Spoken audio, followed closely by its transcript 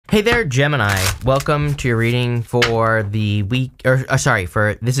Hey there, Gemini. Welcome to your reading for the week,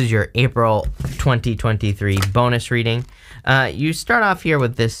 this is your April 2023 bonus reading. You start off here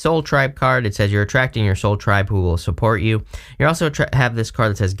with this Soul Tribe card. It says you're attracting your soul tribe who will support you. You also have this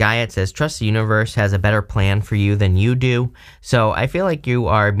card that says Gaia. It says trust the universe has a better plan for you than you do. So I feel like you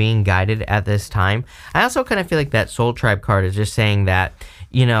are being guided at this time. I also kind of feel like that Soul Tribe card is just saying that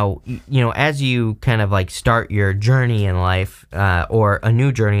you know, as you kind of like start your journey in life, or a new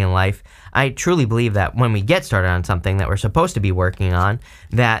journey in life, I truly believe that when we get started on something that we're supposed to be working on,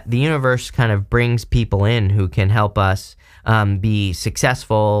 that the universe kind of brings people in who can help us be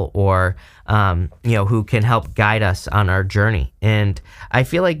successful, or who can help guide us on our journey. And I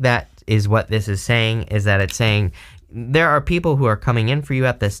feel like that is what this is saying, is that it's saying there are people who are coming in for you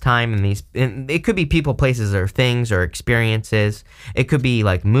at this time, and it could be people, places, or things, or experiences. It could be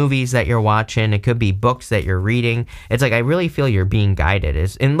like movies that you're watching. It could be books that you're reading. It's like I really feel you're being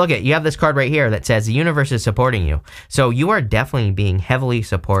guided. And look you have this card right here that says the universe is supporting you. So you are definitely being heavily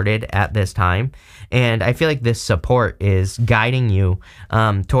supported at this time, and I feel like this support is guiding you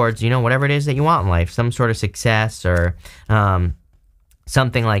towards whatever it is that you want in life, some sort of success or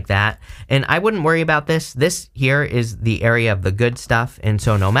something like that. And I wouldn't worry about this. This here is the area of the good stuff. And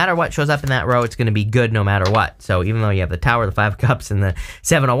so no matter what shows up in that row, it's going to be good no matter what. So even though you have the Tower, the Five of Cups, and the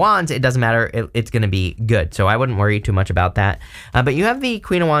Seven of Wands, it doesn't matter. It's going to be good. So I wouldn't worry too much about that. But you have the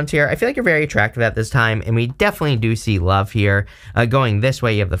Queen of Wands here. I feel like you're very attractive at this time. And we definitely do see love here. Going this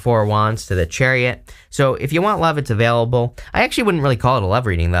way, you have the Four of Wands to the Chariot. So if you want love, it's available. I actually wouldn't really call it a love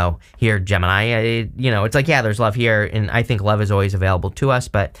reading, though, here, Gemini. It's like, yeah, there's love here. And I think love is always available to us,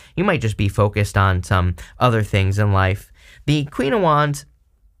 but you might just be focused on some other things in life. The Queen of Wands,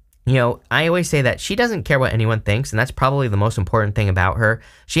 I always say that she doesn't care what anyone thinks, and that's probably the most important thing about her.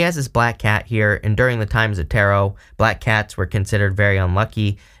 She has this black cat here, and during the times of tarot, black cats were considered very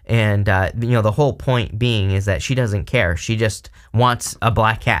unlucky, and the whole point being is that she doesn't care. She just wants a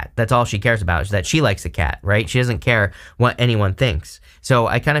black cat. That's all she cares about, is that she likes the cat, right? She doesn't care what anyone thinks. So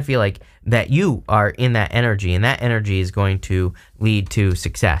I kind of feel like that you are in that energy, and that energy is going to lead to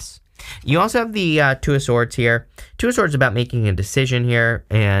success. You also have the Two of Swords here. Two of Swords is about making a decision here,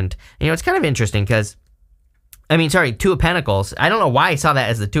 and it's kind of interesting because Two of Pentacles. I don't know why I saw that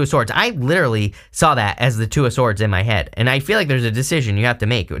as the Two of Swords. I literally saw that as the Two of Swords in my head, and I feel like there's a decision you have to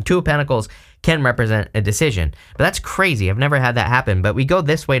make. Two of Pentacles can represent a decision, but that's crazy. I've never had that happen. But we go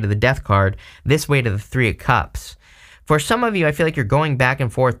this way to the Death card, this way to the Three of Cups. For some of you, I feel like you're going back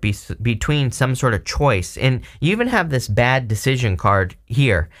and forth between some sort of choice, and you even have this bad decision card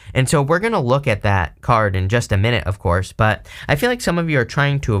here. And so we're going to look at that card in just a minute, of course, but I feel like some of you are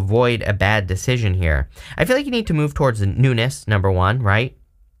trying to avoid a bad decision here. I feel like you need to move towards the newness, number one, right?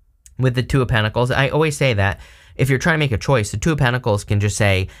 With the Two of Pentacles, I always say that if you're trying to make a choice, the Two of Pentacles can just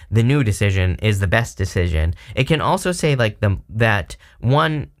say the new decision is the best decision. It can also say like that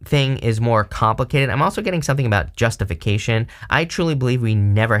one thing is more complicated. I'm also getting something about justification. I truly believe we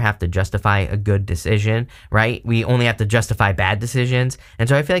never have to justify a good decision, right? We only have to justify bad decisions. And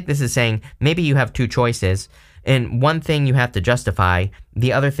so I feel like this is saying maybe you have two choices, and one thing you have to justify,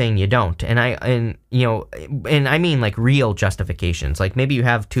 the other thing you don't. And I mean like real justifications. Like maybe you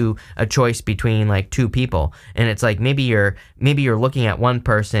have a choice between like two people, and it's like maybe you're looking at one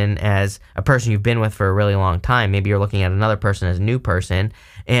person as a person you've been with for a really long time. Maybe you're looking at another person as a new person,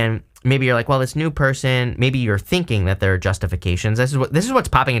 and maybe you're like, well, this new person, maybe you're thinking that there are justifications. This is what's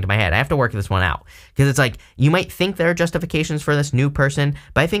popping into my head. I have to work this one out, because it's like you might think there are justifications for this new person,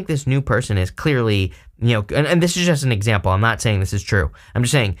 but I think this new person is clearly, and this is just an example. I'm not saying this is true. I'm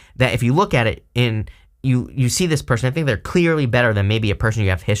just saying that if you look at it you see this person, I think they're clearly better than maybe a person you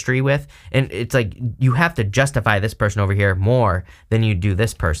have history with, and it's like you have to justify this person over here more than you do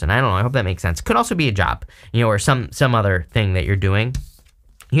this person. I don't know. I hope that makes sense. Could also be a job, or some other thing that you're doing.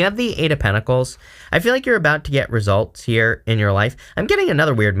 You have the Eight of Pentacles. I feel like you're about to get results here in your life. I'm getting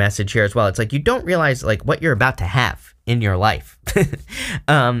another weird message here as well. It's like you don't realize like what you're about to have in your life.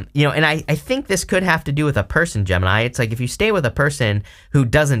 And I think this could have to do with a person, Gemini. It's like if you stay with a person who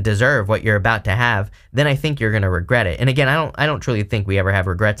doesn't deserve what you're about to have, then I think you're going to regret it. And again, I don't truly think we ever have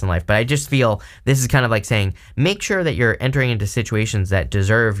regrets in life, but I just feel this is kind of like saying, make sure that you're entering into situations that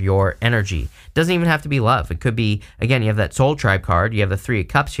deserve your energy. It doesn't even have to be love. It could be, again, you have that Soul Tribe card. You have the Three of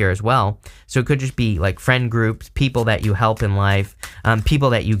Cups here as well. So it could just be like friend groups, people that you help in life,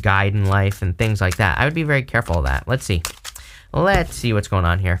 people that you guide in life, and things like that. I would be very careful of that. Let's see. Let's see what's going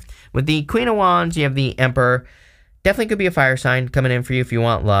on here. With the Queen of Wands, you have the Emperor. Definitely could be a fire sign coming in for you if you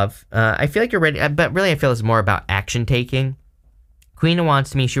want love. I feel like you're ready, but really I feel it's more about action taking. Queen of Wands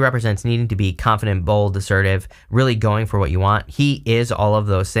to me, she represents needing to be confident, bold, assertive, really going for what you want. He is all of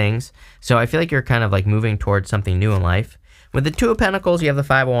those things. So I feel like you're kind of like moving towards something new in life. With the Two of Pentacles, you have the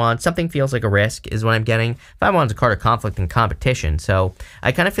Five of Wands. Something feels like a risk is what I'm getting. Five of Wands is a card of conflict and competition. So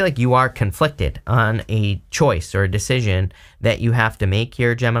I kind of feel like you are conflicted on a choice or a decision that you have to make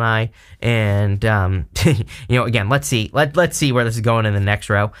here, Gemini. And, again, let's see. Let's see where this is going in the next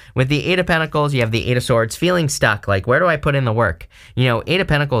row. With the Eight of Pentacles, you have the Eight of Swords, feeling stuck. Like, where do I put in the work? Eight of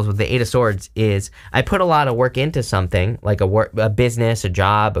Pentacles with the Eight of Swords is I put a lot of work into something, like a business, a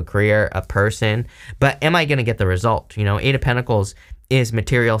job, a career, a person. But am I going to get the result? Eight of Pentacles is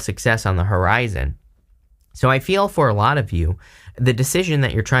material success on the horizon. So I feel for a lot of you, the decision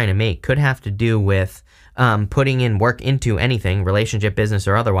that you're trying to make could have to do with putting in work into anything, relationship, business,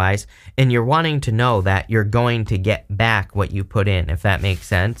 or otherwise, and you're wanting to know that you're going to get back what you put in, if that makes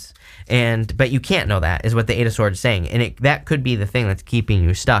sense. But you can't know that, is what the Eight of Swords is saying, and that could be the thing that's keeping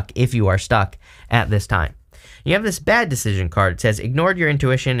you stuck, if you are stuck at this time. You have this bad decision card. It says, ignored your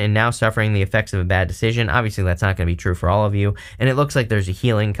intuition and now suffering the effects of a bad decision. Obviously, that's not going to be true for all of you. And it looks like there's a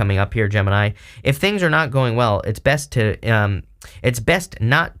healing coming up here, Gemini. If things are not going well, it's best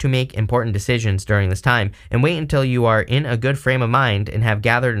not to make important decisions during this time and wait until you are in a good frame of mind and have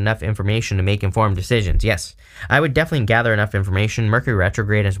gathered enough information to make informed decisions. Yes, I would definitely gather enough information. Mercury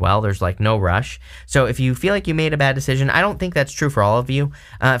retrograde as well. There's like no rush. So if you feel like you made a bad decision, I don't think that's true for all of you.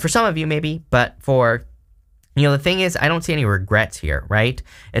 For some of you, maybe, but for the thing is, I don't see any regrets here, right?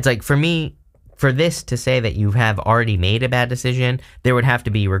 It's like, for me, for this to say that you have already made a bad decision, there would have to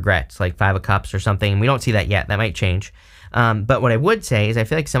be regrets, like Five of Cups or something. We don't see that yet. That might change. But what I would say is I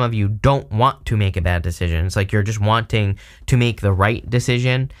feel like some of you don't want to make a bad decision. It's like you're just wanting to make the right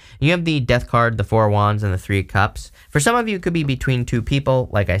decision. You have the Death card, the Four of Wands, and the Three of Cups. For some of you, it could be between two people,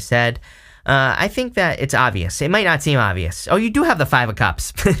 like I said. I think that it's obvious. It might not seem obvious. Oh, you do have the Five of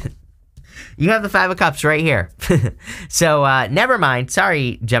Cups. You have the Five of Cups right here. So never mind.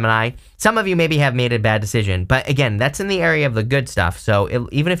 Sorry, Gemini. Some of you maybe have made a bad decision. But again, that's in the area of the good stuff. So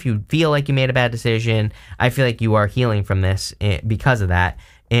even if you feel like you made a bad decision, I feel like you are healing from this because of that.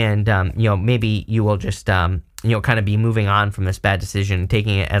 And, maybe you will just, kind of be moving on from this bad decision and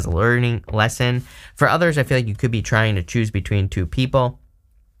taking it as a learning lesson. For others, I feel like you could be trying to choose between two people.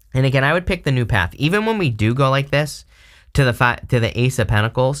 And again, I would pick the new path. Even when we do go like this, to the Ace of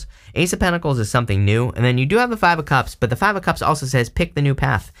Pentacles. Ace of Pentacles is something new, and then you do have the Five of Cups, but the Five of Cups also says pick the new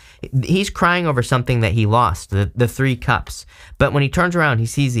path. He's crying over something that he lost, the Three Cups. But when he turns around, he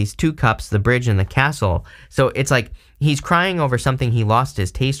sees these two cups, the bridge and the castle. So it's like he's crying over something he lost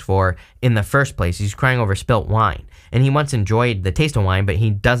his taste for in the first place. He's crying over spilt wine. And he once enjoyed the taste of wine, but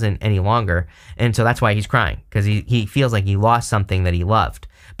he doesn't any longer. And so that's why he's crying, because he feels like he lost something that he loved.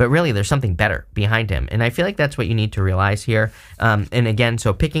 But really, there's something better behind him. And I feel like that's what you need to realize here. And again,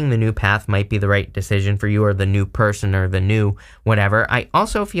 so picking the new path might be the right decision for you, or the new person, or the new whatever. I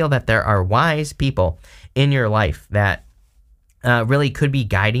also feel that there are wise people in your life that really could be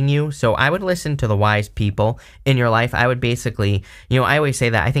guiding you. So I would listen to the wise people in your life. I would basically, I always say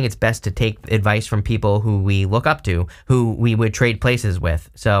that I think it's best to take advice from people who we look up to, who we would trade places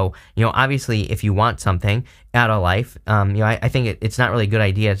with. So, obviously, if you want something out of life, I think it's not really a good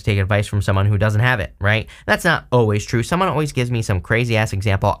idea to take advice from someone who doesn't have it, right? That's not always true. Someone always gives me some crazy ass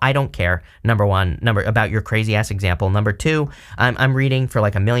example. I don't care. Number one, about your crazy ass example. Number two, I'm reading for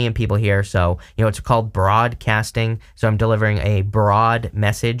like 1 million people here. So, it's called broadcasting. So I'm delivering a broad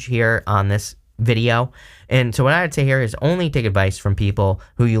message here on this video. And so what I would say here is only take advice from people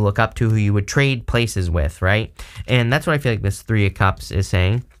who you look up to, who you would trade places with, right? And that's what I feel like this Three of Cups is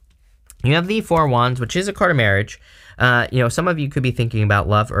saying. You have the Four of Wands, which is a card of marriage. Some of you could be thinking about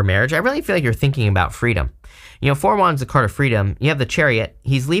love or marriage. I really feel like you're thinking about freedom. Four of Wands is a card of freedom. You have the Chariot.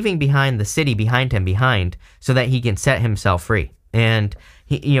 He's leaving behind the city behind him so that he can set himself free. And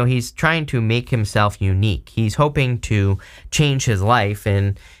he's trying to make himself unique. He's hoping to change his life,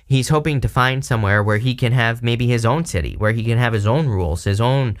 and he's hoping to find somewhere where he can have maybe his own city, where he can have his own rules, his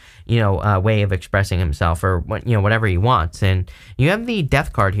own, way of expressing himself, or whatever he wants. And you have the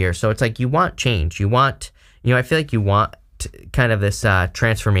Death card here. So it's like you want change. You want, I feel like you want kind of this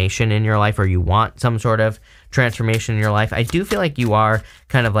transformation in your life, or you want some sort of transformation in your life. I do feel like you are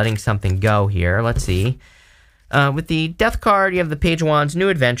kind of letting something go here. Let's see. With the Death card, you have the Page of Wands, new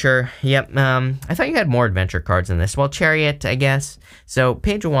adventure. Yep, I thought you had more adventure cards in this. Well, Chariot, I guess. So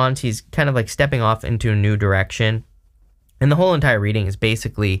Page of Wands, he's kind of like stepping off into a new direction. And the whole entire reading is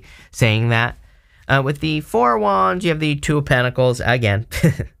basically saying that. With the Four of Wands, you have the Two of Pentacles again.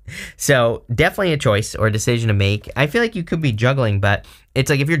 So definitely a choice or a decision to make. I feel like you could be juggling, but it's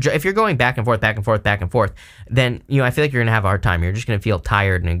like if you're going back and forth, back and forth, back and forth, then I feel like you're gonna have a hard time. You're just gonna feel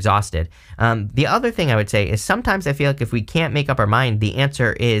tired and exhausted. The other thing I would say is sometimes I feel like if we can't make up our mind, the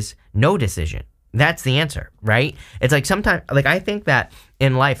answer is no decision. That's the answer, right? It's like sometimes, like I think that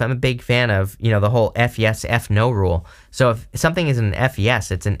in life, I'm a big fan of, the whole F yes, F no rule. So if something is an F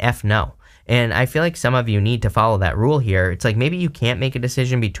yes, it's an F no. And I feel like some of you need to follow that rule here. It's like maybe you can't make a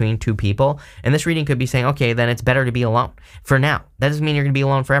decision between two people. And this reading could be saying, okay, then it's better to be alone for now. That doesn't mean you're going to be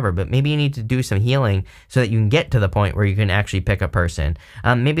alone forever, but maybe you need to do some healing so that you can get to the point where you can actually pick a person.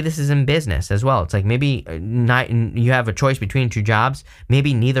 Maybe this is in business as well. It's like maybe you have a choice between two jobs.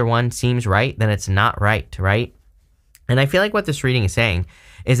 Maybe neither one seems right, then it's not right, right? And I feel like what this reading is saying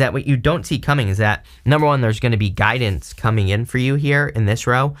is that what you don't see coming is that, number one, there's going to be guidance coming in for you here in this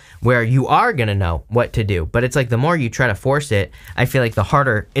row where you are going to know what to do. But it's like the more you try to force it, I feel like the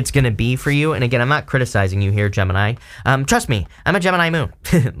harder it's going to be for you. And again, I'm not criticizing you here, Gemini. Trust me, I'm a Gemini moon,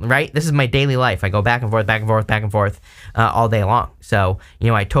 right? This is my daily life. I go back and forth, back and forth, back and forth all day long. So,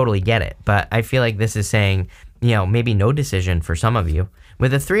 I totally get it. But I feel like this is saying, maybe no decision for some of you.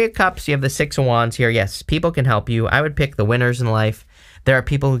 With the Three of Cups, you have the Six of Wands here. Yes, people can help you. I would pick the winners in life. There are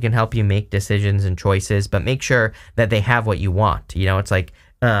people who can help you make decisions and choices, but make sure that they have what you want. It's like,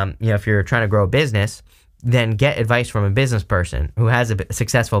 if you're trying to grow a business, then get advice from a business person who has a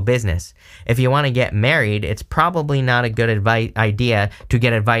successful business. If you want to get married, it's probably not a good idea to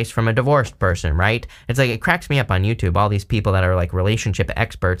get advice from a divorced person, right? It's like, it cracks me up on YouTube, all these people that are like relationship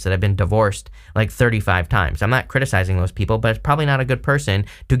experts that have been divorced like 35 times. I'm not criticizing those people, but it's probably not a good person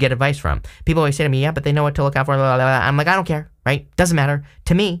to get advice from. People always say to me, yeah, but they know what to look out for. Blah, blah, blah. I'm like, I don't care. Right? Doesn't matter.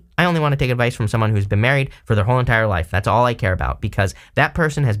 To me, I only want to take advice from someone who's been married for their whole entire life. That's all I care about because that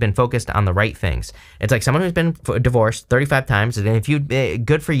person has been focused on the right things. It's like someone who's been divorced 35 times. And if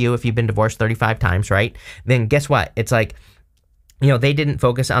good for you if you've been divorced 35 times, right? Then guess what? It's like, they didn't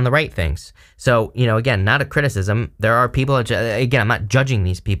focus on the right things. So, again, not a criticism. There are people, again, I'm not judging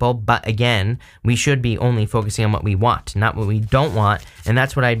these people, but again, we should be only focusing on what we want, not what we don't want. And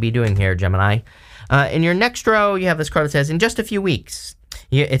that's what I'd be doing here, Gemini. In your next row, you have this card that says, in just a few weeks.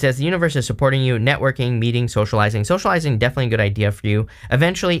 It says, the universe is supporting you, networking, meeting, socializing. Socializing, definitely a good idea for you.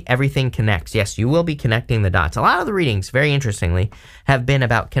 Eventually, everything connects. Yes, you will be connecting the dots. A lot of the readings, very interestingly, have been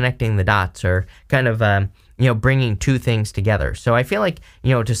about connecting the dots or kind of, bringing two things together. So I feel like,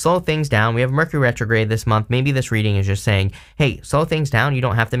 to slow things down, we have Mercury retrograde this month. Maybe this reading is just saying, hey, slow things down. You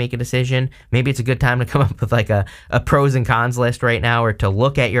don't have to make a decision. Maybe it's a good time to come up with like a pros and cons list right now, or to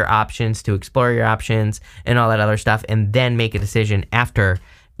look at your options, to explore your options and all that other stuff, and then make a decision after,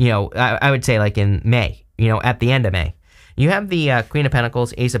 I would say like in May, at the end of May. You have the Queen of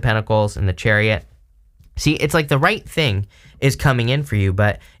Pentacles, Ace of Pentacles, and the Chariot. See, it's like the right thing is coming in for you,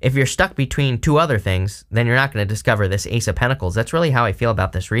 but if you're stuck between two other things, then you're not going to discover this Ace of Pentacles. That's really how I feel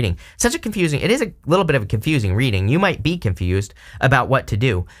about this reading. It is a little bit of a confusing reading. You might be confused about what to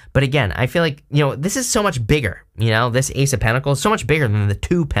do, but again, I feel like, this is so much bigger. This Ace of Pentacles is so much bigger than the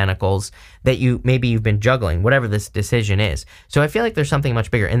Two Pentacles that maybe you've been juggling, whatever this decision is. So I feel like there's something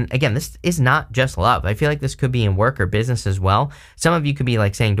much bigger. And again, this is not just love. I feel like this could be in work or business as well. Some of you could be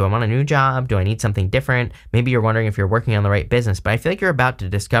like saying, do I want a new job? Do I need something different? Maybe you're wondering if you're working on the right business, but I feel like you're about to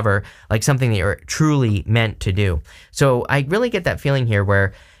discover like something that you're truly meant to do. So I really get that feeling here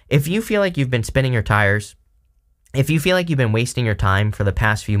where if you feel like you've been spinning your tires, if you feel like you've been wasting your time for the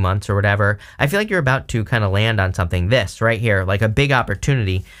past few months or whatever, I feel like you're about to kind of land on something, this right here, like a big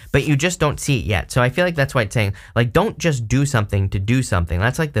opportunity, but you just don't see it yet. So I feel like that's why it's saying, like, don't just do something to do something.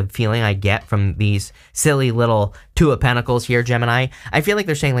 That's like the feeling I get from these silly little Two of Pentacles here, Gemini. I feel like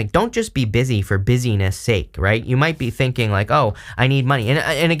they're saying, like, don't just be busy for busyness sake, right? You might be thinking like, oh, I need money.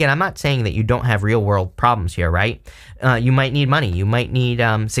 And again, I'm not saying that you don't have real world problems here, right? You might need money. You might need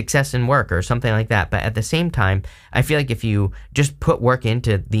success in work or something like that. But at the same time, I feel like if you just put work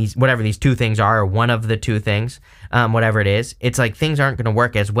into these, whatever these two things are, or one of the two things, whatever it is, it's like things aren't going to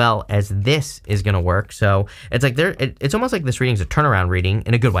work as well as this is going to work. So it's like it's almost like this reading's a turnaround reading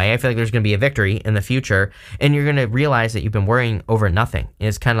in a good way. I feel like there's going to be a victory in the future, and you're going to realize that you've been worrying over nothing.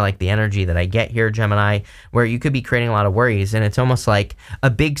 It's kind of like the energy that I get here, Gemini, where you could be creating a lot of worries, and it's almost like a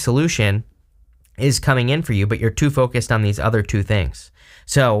big solution is coming in for you, but you're too focused on these other two things.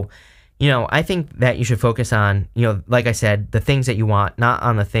 So, I think that you should focus on, like I said, the things that you want, not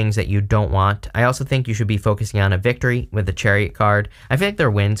on the things that you don't want. I also think you should be focusing on a victory with the Chariot card. I feel like there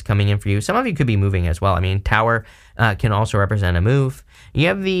are wins coming in for you. Some of you could be moving as well. I mean, Tower can also represent a move. You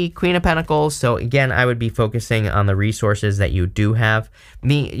have the Queen of Pentacles. So again, I would be focusing on the resources that you do have.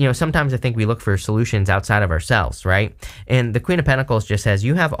 Sometimes I think we look for solutions outside of ourselves, right? And the Queen of Pentacles just says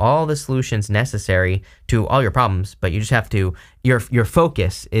you have all the solutions necessary to all your problems, but you just have to, your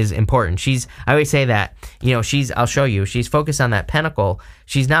focus is important. I always say that, I'll show you, she's focused on that pentacle.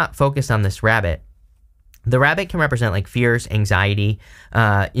 She's not focused on this rabbit. The rabbit can represent like fears, anxiety.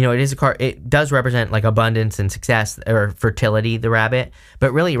 It is a card. It does represent like abundance and success or fertility, the rabbit,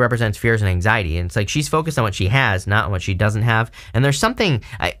 but really it represents fears and anxiety. And it's like she's focused on what she has, not on what she doesn't have. And there's something,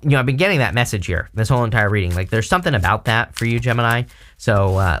 I've been getting that message here, this whole entire reading. Like there's something about that for you, Gemini.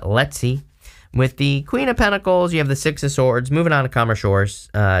 So let's see. With the Queen of Pentacles, you have the Six of Swords, moving on to calmer shores.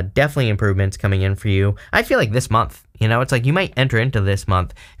 Definitely improvements coming in for you. I feel like this month, it's like you might enter into this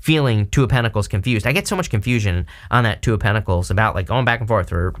month feeling Two of Pentacles confused. I get so much confusion on that Two of Pentacles about like going back and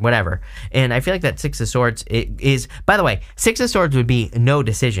forth or whatever. And I feel like that Six of Swords is, by the way, Six of Swords would be no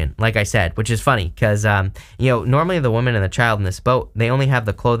decision, like I said, which is funny because, normally the woman and the child in this boat, they only have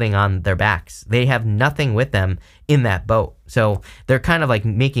the clothing on their backs. They have nothing with them in that boat. So they're kind of like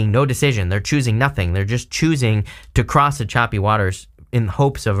making no decision. They're choosing nothing. They're just choosing to cross the choppy waters in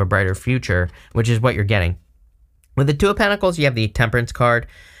hopes of a brighter future, which is what you're getting. With the Two of Pentacles, you have the Temperance card.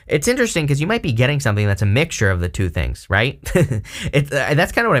 It's interesting because you might be getting something that's a mixture of the two things, right?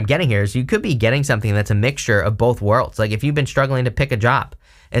 That's kind of what I'm getting here is you could be getting something that's a mixture of both worlds. Like if you've been struggling to pick a job,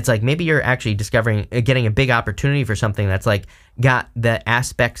 it's like maybe you're actually getting a big opportunity for something that's like got the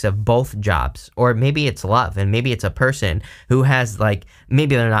aspects of both jobs. Or maybe it's love and maybe it's a person who has like,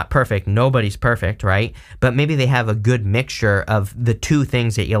 maybe they're not perfect. Nobody's perfect, right? But maybe they have a good mixture of the two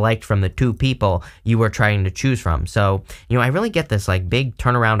things that you liked from the two people you were trying to choose from. So, I really get this like big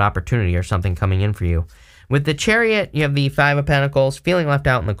turnaround opportunity or something coming in for you. With the Chariot, you have the Five of Pentacles, feeling left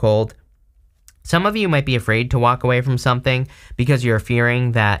out in the cold. Some of you might be afraid to walk away from something because you're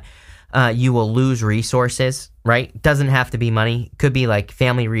fearing that you will lose resources, right? Doesn't have to be money. Could be like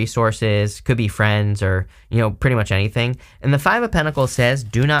family resources, could be friends or, pretty much anything. And the Five of Pentacles says,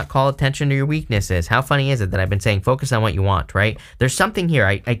 do not call attention to your weaknesses. How funny is it that I've been saying focus on what you want, right? There's something here.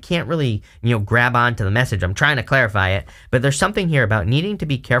 I can't really, grab onto the message. I'm trying to clarify it, but there's something here about needing to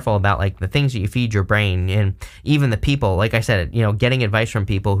be careful about like the things that you feed your brain and even the people, like I said, getting advice from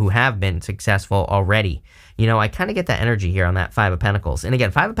people who have been successful already. I kind of get that energy here on that Five of Pentacles. And again,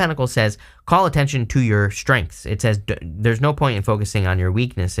 Five of Pentacles says, call attention to your strengths. It says there's no point in focusing on your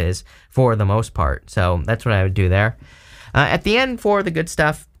weaknesses for the most part. So that's what I would do there. At the end, for the good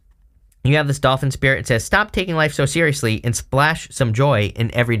stuff, you have this Dolphin Spirit. It says, stop taking life so seriously and splash some joy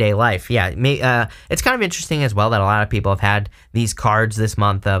in everyday life. Yeah, it's kind of interesting as well that a lot of people have had these cards this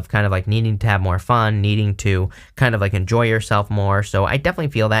month of kind of like needing to have more fun, needing to kind of like enjoy yourself more. So I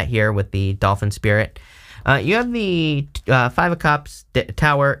definitely feel that here with the Dolphin Spirit. You have the Five of Cups,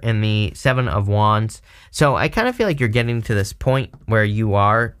 Tower, and the Seven of Wands. So I kind of feel like you're getting to this point where you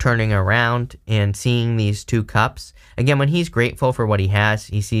are turning around and seeing these two cups. Again, when he's grateful for what he has,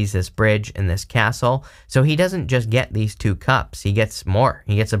 he sees this bridge and this castle. So he doesn't just get these two cups. He gets more.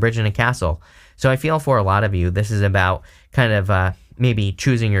 He gets a bridge and a castle. So I feel for a lot of you, this is about kind of maybe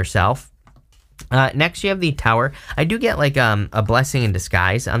choosing yourself. Next, you have the Tower. I do get like a blessing in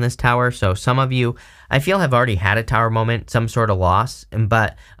disguise on this Tower. So some of you, I feel, have already had a Tower moment, some sort of loss,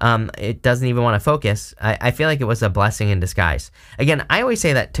 but it doesn't even want to focus. I feel like it was a blessing in disguise. Again, I always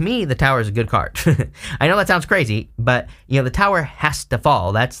say that to me, the Tower is a good card. I know that sounds crazy, but the Tower has to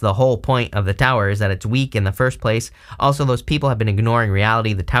fall. That's the whole point of the Tower, is that it's weak in the first place. Also, those people have been ignoring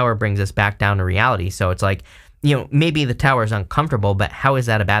reality. The Tower brings us back down to reality. So it's like, maybe the Tower is uncomfortable, but how is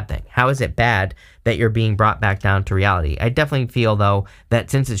that a bad thing? How is it bad that you're being brought back down to reality? I definitely feel, though, that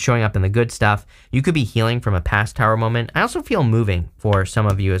since it's showing up in the good stuff, you could be healing from a past Tower moment. I also feel moving for some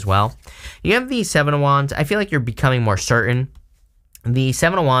of you as well. You have the Seven of Wands. I feel like you're becoming more certain. The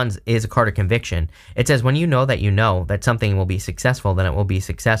Seven of Wands is a card of conviction. It says when you know that something will be successful, then it will be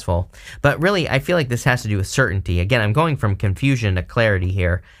successful. But really, I feel like this has to do with certainty. Again, I'm going from confusion to clarity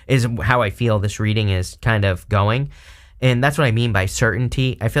here, is how I feel this reading is kind of going. And that's what I mean by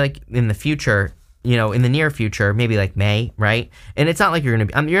certainty. I feel like in the future, in the near future, maybe like May, right? And it's not like you're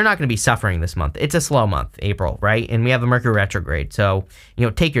not going to be suffering this month. It's a slow month, April, right? And we have a Mercury retrograde. So,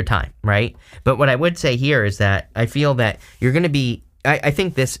 take your time, right? But what I would say here is that I feel that you're going to be I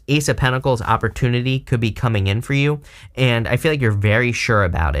think this Ace of Pentacles opportunity could be coming in for you, and I feel like you're very sure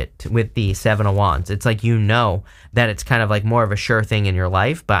about it with the Seven of Wands. It's like you know that it's kind of like more of a sure thing in your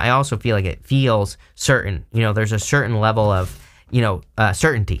life, but I also feel like it feels certain. You know, there's a certain level of,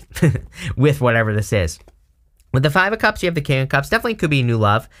 certainty with whatever this is. With the Five of Cups, you have the King of Cups. Definitely could be new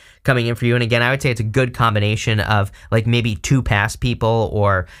love coming in for you. And again, I would say it's a good combination of like maybe two past people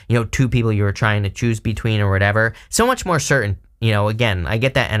or, two people you were trying to choose between or whatever. So much more certain. Again, I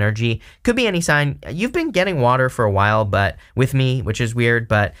get that energy. Could be any sign. You've been getting water for a while, but with me, which is weird,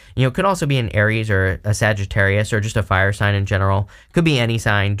 but, could also be an Aries or a Sagittarius or just a fire sign in general. Could be any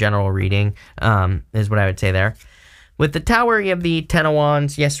sign, general reading, is what I would say there. With the Tower, you have the Ten of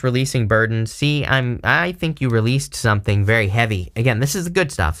Wands. Yes, releasing burdens. See, I think you released something very heavy. Again, this is the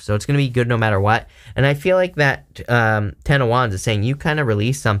good stuff, so it's going to be good no matter what. And I feel like that Ten of Wands is saying you kind of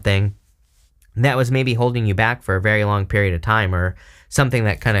released something that was maybe holding you back for a very long period of time, or something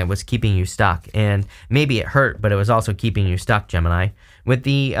that kind of was keeping you stuck. And maybe it hurt, but it was also keeping you stuck, Gemini. With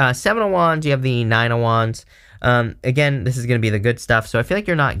the Seven of Wands, you have the Nine of Wands. Again, this is going to be the good stuff. So I feel like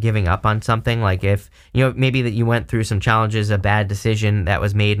you're not giving up on something. Like if, maybe that you went through some challenges, a bad decision that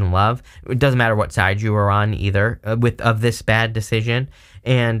was made in love. It doesn't matter what side you were on either of this bad decision.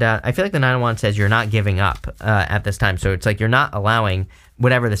 And I feel like the Nine of Wands says you're not giving up at this time. So it's like you're not allowing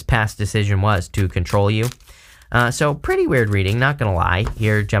whatever this past decision was to control you. So pretty weird reading, not going to lie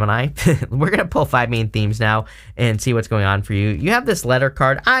here, Gemini. We're going to pull 5 main themes now and see what's going on for you. You have this letter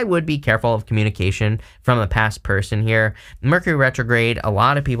card. I would be careful of communication from a past person here. Mercury retrograde, a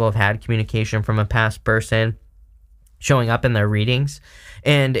lot of people have had communication from a past person showing up in their readings.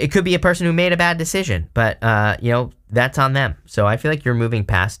 And it could be a person who made a bad decision, but, that's on them. So I feel like you're moving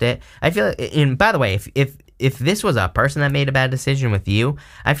past it. I feel, and by the way, if this was a person that made a bad decision with you,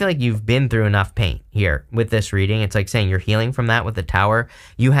 I feel like you've been through enough pain here with this reading. It's like saying you're healing from that with the Tower.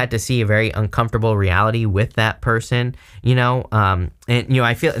 You had to see a very uncomfortable reality with that person,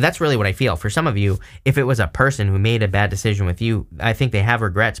 I feel that's really what I feel. For some of you, if it was a person who made a bad decision with you, I think they have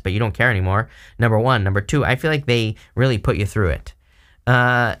regrets, but you don't care anymore. Number one. Number two, I feel like they really put you through it.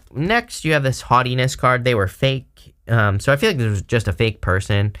 Next, you have this haughtiness card. They were fake. So I feel like this was just a fake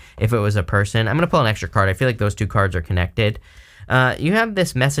person. If it was a person, I'm going to pull an extra card. I feel like those two cards are connected. You have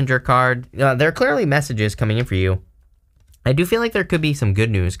this messenger card. There are clearly messages coming in for you. I do feel like there could be some good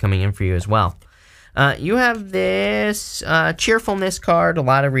news coming in for you as well. You have this cheerfulness card. A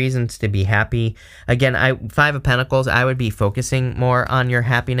lot of reasons to be happy. Again, Five of Pentacles, I would be focusing more on your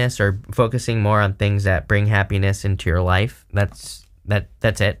happiness or focusing more on things that bring happiness into your life. That's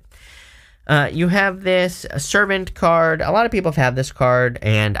it. You have this servant card. A lot of people have had this card,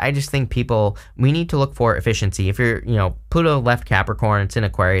 and I just think we need to look for efficiency. If you're, Pluto left Capricorn, it's in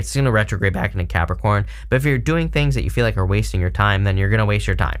Aquarius, it's going to retrograde back into Capricorn. But if you're doing things that you feel like are wasting your time, then you're going to waste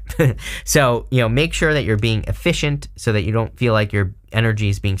your time. So, make sure that you're being efficient so that you don't feel like your energy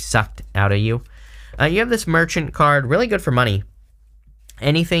is being sucked out of you. You have this merchant card, really good for money.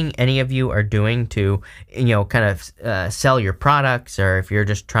 Anything any of you are doing to, kind of sell your products, or if you're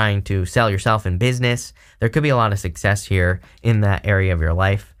just trying to sell yourself in business, there could be a lot of success here in that area of your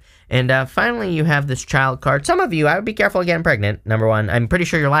life. And finally, you have this child card. Some of you, I would be careful of getting pregnant, number one. I'm pretty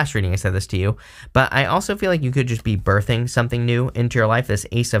sure your last reading I said this to you. But I also feel like you could just be birthing something new into your life, this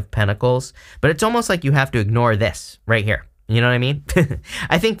Ace of Pentacles. But it's almost like you have to ignore this right here. You know what I mean?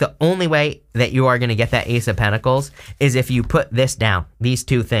 I think the only way that you are going to get that Ace of Pentacles is if you put this down, these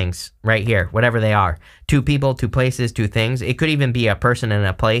two things right here, whatever they are. Two people, two places, two things. It could even be a person and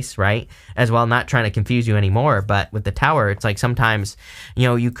a place, right? As well, not trying to confuse you anymore. But with the Tower, it's like sometimes,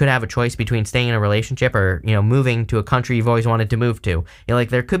 you could have a choice between staying in a relationship or, moving to a country you've always wanted to move to.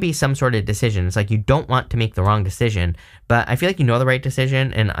 There could be some sort of decision. It's like you don't want to make the wrong decision, but I feel like you know the right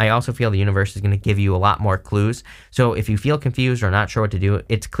decision. And I also feel the universe is going to give you a lot more clues. So if you feel confused or not sure what to do,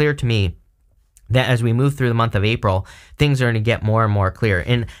 it's clear to me that as we move through the month of April, things are going to get more and more clear.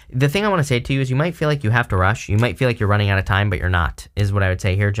 And the thing I want to say to you is you might feel like you have to rush. You might feel like you're running out of time, but you're not, is what I would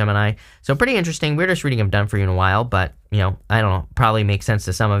say here, Gemini. So pretty interesting. Weirdest reading I've done for you in a while, but, I don't know, probably makes sense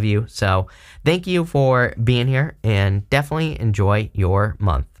to some of you. So thank you for being here, and definitely enjoy your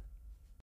month.